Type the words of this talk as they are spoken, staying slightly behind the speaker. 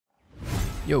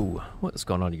Yo, what's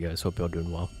going on, you guys? Hope y'all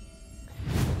doing well.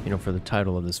 You know, for the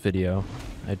title of this video,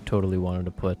 I totally wanted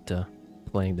to put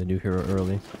playing the new hero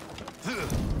early.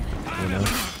 You know,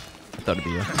 I thought it'd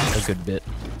be a good bit.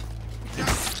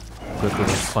 Quick little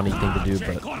funny thing to do,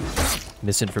 but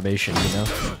misinformation, you know?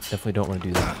 Definitely don't want to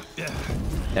do that.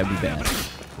 That'd be bad,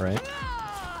 right?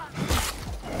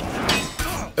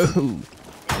 Ooh.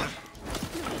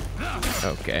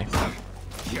 Okay.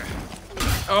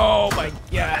 Oh my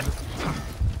god!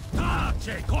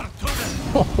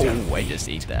 Oh, I just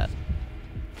ate that.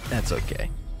 That's okay.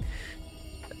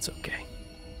 That's okay.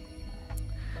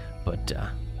 But,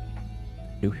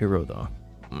 new hero, though.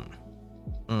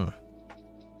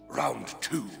 Round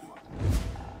 2.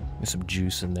 There's some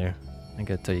juice in there. I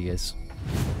gotta tell you guys,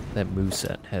 that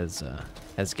moveset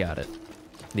has got it.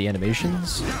 The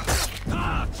animations?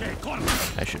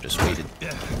 I should just waited.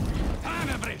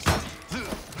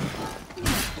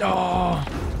 Oh!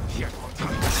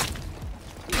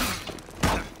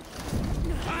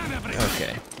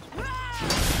 Okay.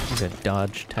 You gotta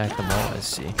dodge, attack them all, I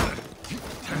see.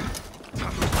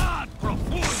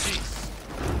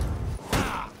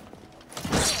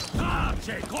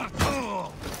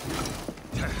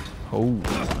 Oh,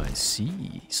 I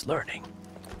see. He's learning.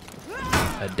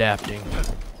 Adapting.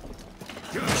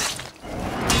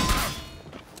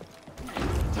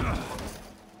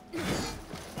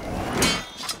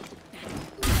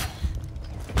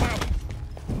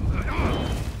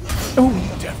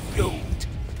 Oh, defeat.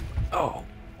 Oh,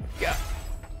 yeah.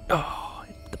 Oh,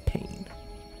 the pain.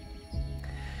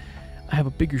 I have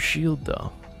a bigger shield,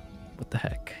 though. What the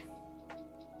heck?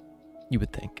 You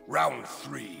would think. Round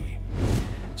 3.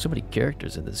 So many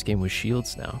characters in this game with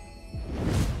shields now.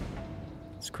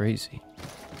 It's crazy.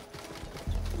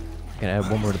 Gonna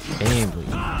add one more to the game,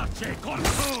 please.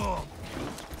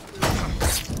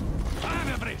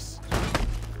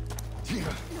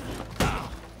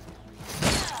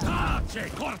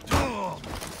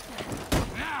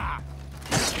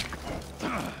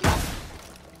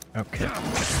 Okay.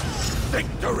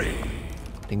 Victory!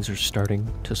 Things are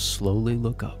starting to slowly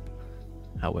look up.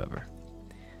 However,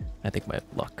 I think my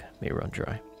luck may run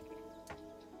dry.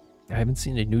 I haven't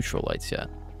seen any neutral lights yet.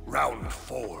 Round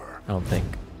 4. I don't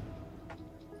think.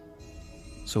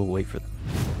 So we'll wait for them.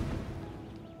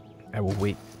 I will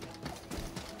wait.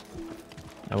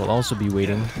 I will also be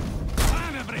waiting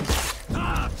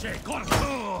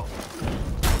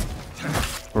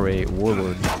for a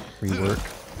Warlord rework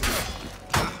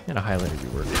and a Highlander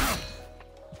rework.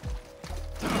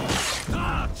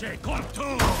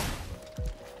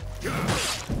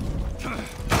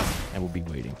 I will be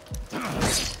waiting.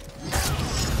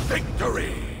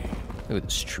 Victory! Look at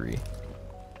this tree.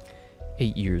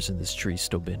 8 years and this tree's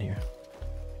still been here.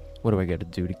 What do I gotta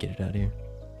do to get it out of here?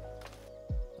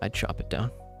 I'd chop it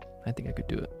down. I think I could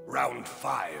do it. Round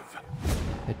 5.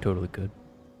 I totally could.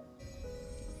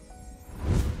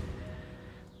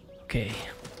 Okay.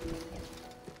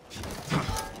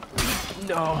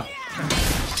 No.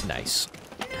 Nice.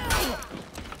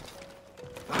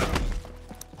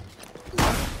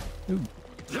 Ooh.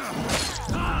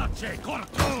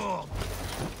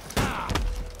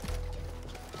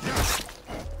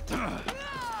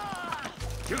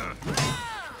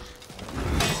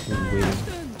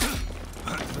 Waiting.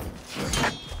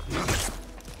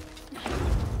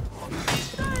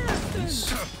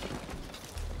 Nice.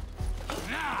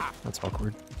 That's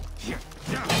awkward.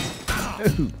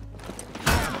 Ooh.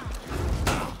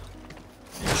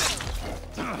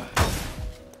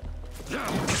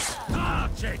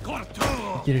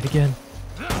 Get it again.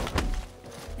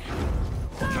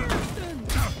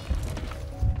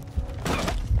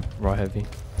 Raw heavy.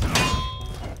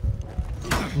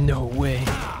 No way.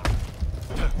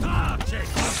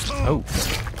 Oh.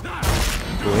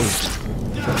 Whoa.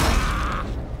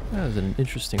 That was an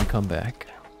interesting comeback.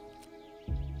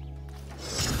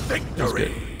 Victory!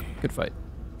 Good. Good fight.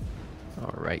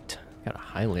 Alright. Got a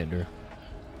Highlander.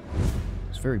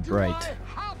 It's very bright.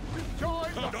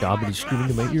 Dobbity screaming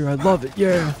in my ear. I love it.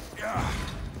 Yeah.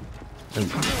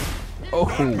 Oh.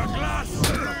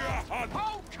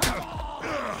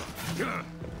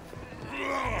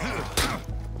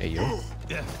 Hey, yo.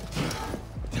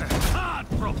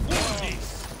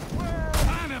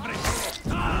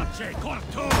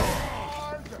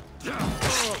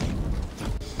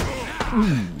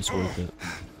 It's worth it.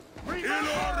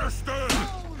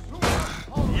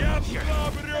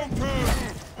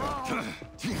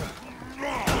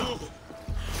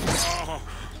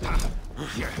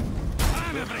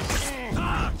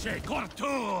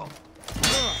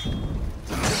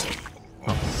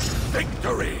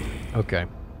 Victory! Okay.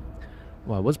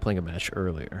 Well, I was playing a match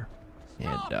earlier,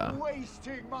 And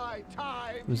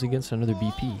it was against another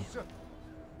BP.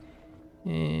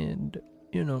 And,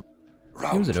 you know,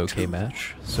 it was an okay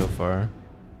match so far.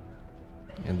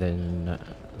 And then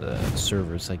the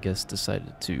servers, I guess,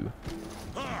 decided to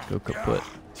go kaput.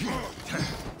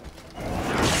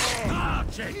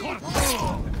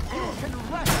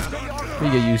 We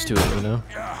get used to it, you know?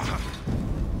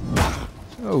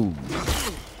 Oh.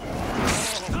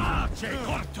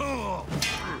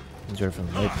 These are from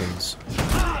the weapons.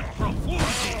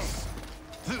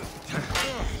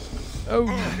 Oh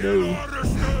no.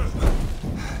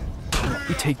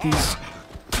 We take these.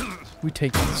 We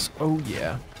take these. Oh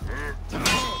yeah.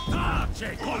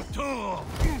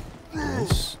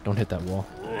 Nice. Don't hit that wall.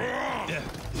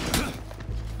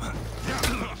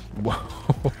 Whoa.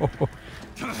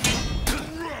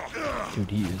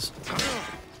 Dude, he is.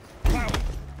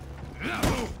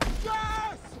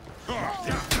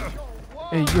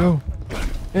 Hey yo.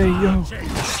 Hey yo.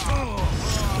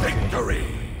 Victory.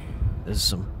 There's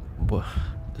some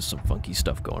funky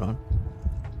stuff going on.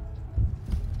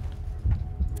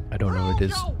 I don't know what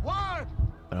it is. I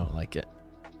don't like it.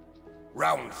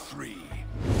 Round 3.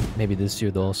 Maybe this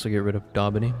year they'll also get rid of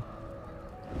Daubeny.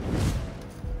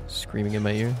 Screaming in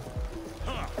my ear.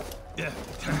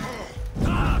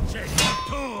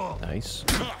 Nice.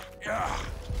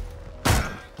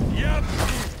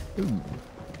 Ooh.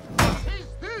 Is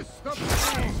this the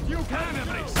best you can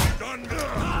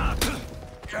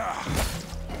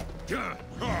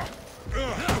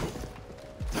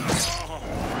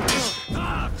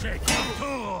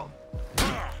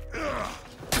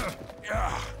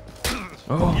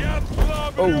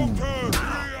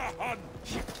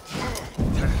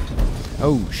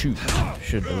Oh shoot.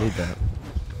 Should have delayed that.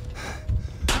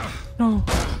 No.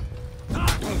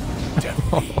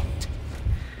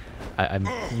 I'm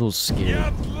a little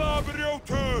scared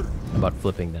about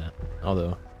flipping that.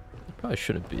 Although, it probably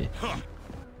shouldn't be.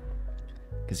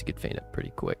 Because you could feint it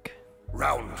pretty quick.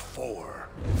 Round 4.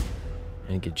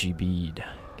 And get GB'd.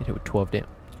 Get hit with 12 damage.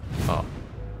 Oh.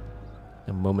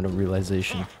 A moment of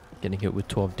realization. Getting hit with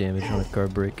 12 damage on a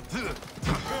card break.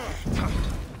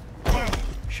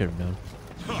 Should have known.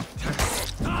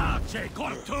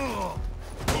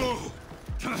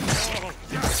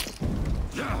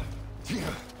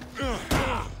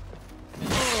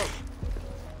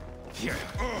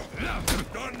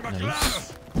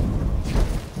 Nice.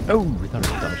 Oh, we thought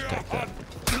I was dodge attack that.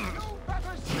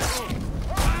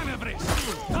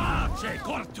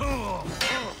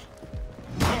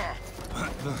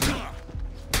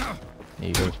 There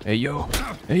you go. Hey yo!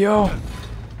 Hey yo!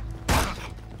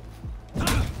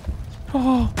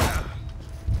 Oh!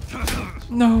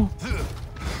 No!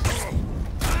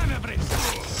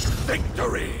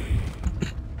 Victory.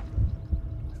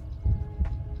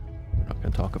 We're not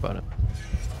gonna talk about it.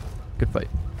 Good fight.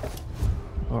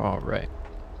 Alright.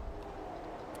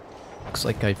 Looks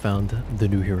like I found the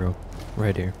new hero.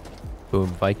 Right here. Boom.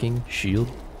 Viking.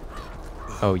 Shield.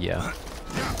 Oh yeah.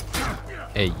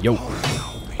 Hey yo!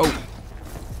 Oh!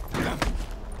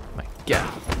 My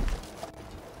god.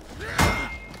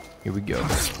 Here we go.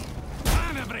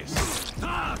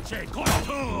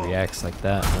 Reacts like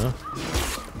that, huh?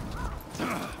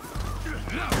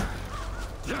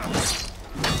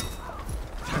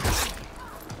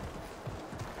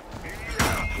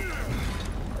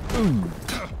 Ooh.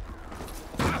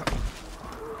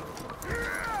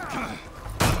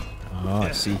 Oh,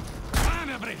 I see.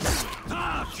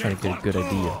 Trying to get a good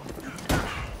idea.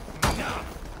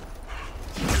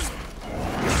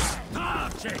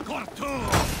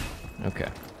 Okay.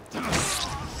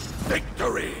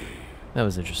 Victory. That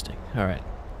was interesting. Alright.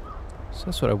 So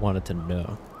that's what I wanted to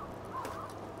know.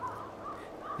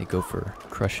 They go for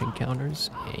crushing counters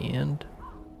and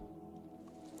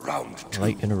Round 2.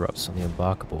 light interrupts on the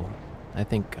unblockable. I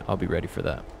think I'll be ready for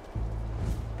that.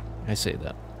 I say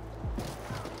that.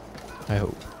 I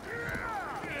hope.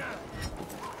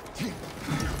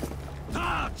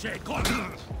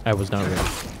 I was not ready.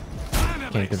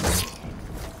 Can't confirm.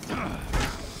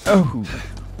 Oh!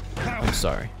 I'm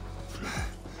sorry.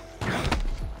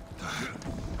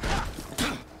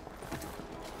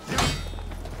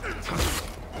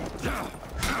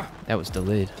 That was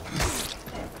delayed.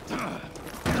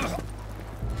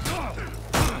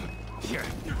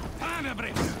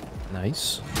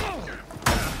 Nice.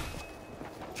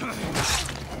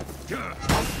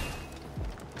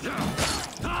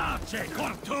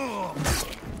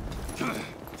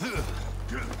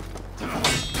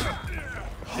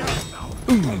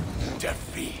 Ooh.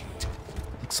 Defeat.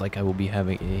 Looks like I will be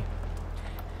having a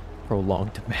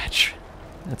prolonged match.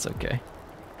 That's okay.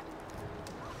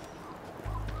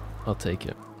 I'll take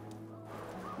it.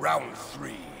 Round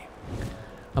 3.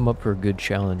 I'm up for a good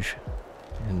challenge.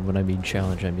 And when I mean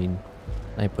challenge, I mean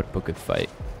I put up a good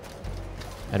fight.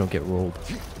 I don't get rolled.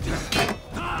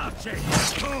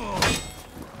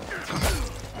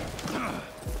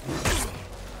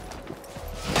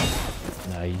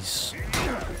 Nice.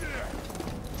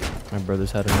 My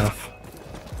brother's had enough.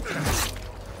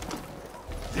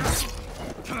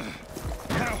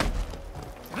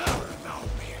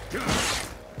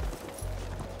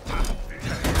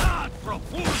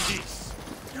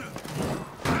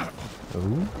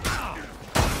 Ooh.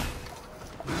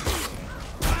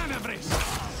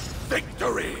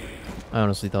 Victory! I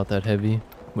honestly thought that heavy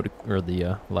would, or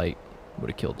the light would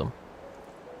have killed him.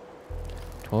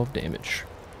 12 damage.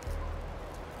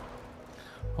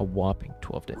 A whopping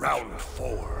 12 damage. Round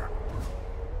 4.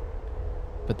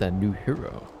 But that new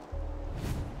hero,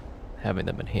 having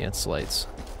them enhanced lights,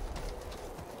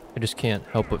 I just can't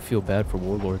help but feel bad for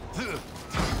Warlord.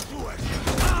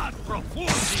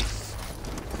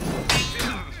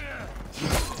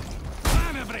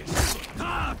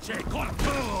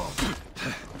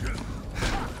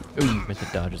 Ooh, meant to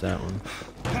dodge that one.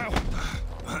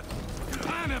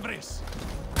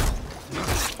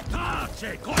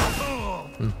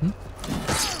 Mm-hmm.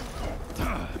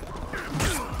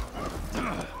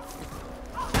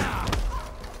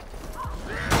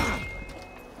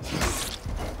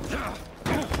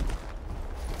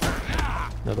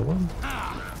 Another one.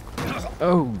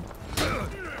 Oh.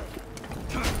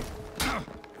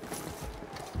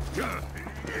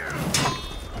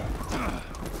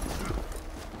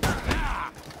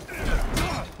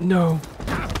 No.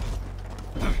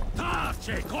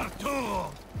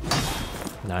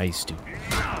 Nice, dude.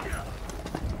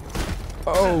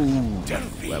 Oh,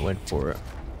 I went for it.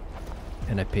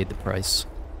 And I paid the price.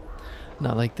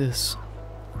 Not like this.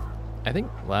 I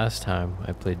think last time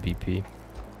I played BP,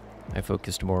 I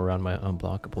focused more around my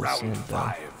unblockables Round and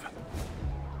 5.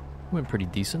 went pretty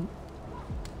decent.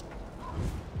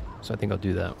 So I think I'll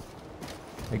do that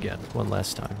again, one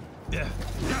last time.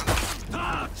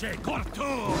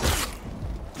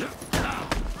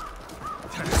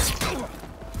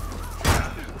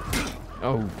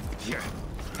 Oh.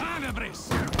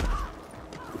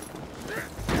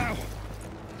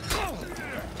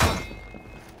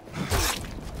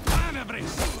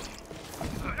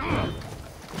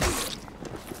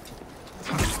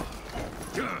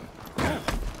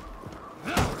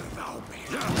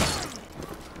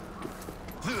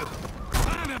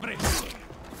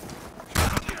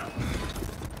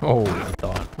 Oh, I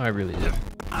thought. I really did.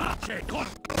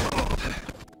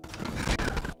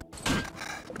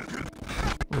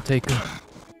 We'll take him.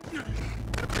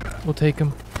 We'll take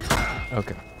him.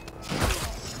 Okay.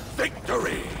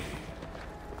 Victory!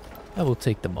 I will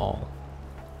take them all.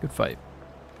 Good fight.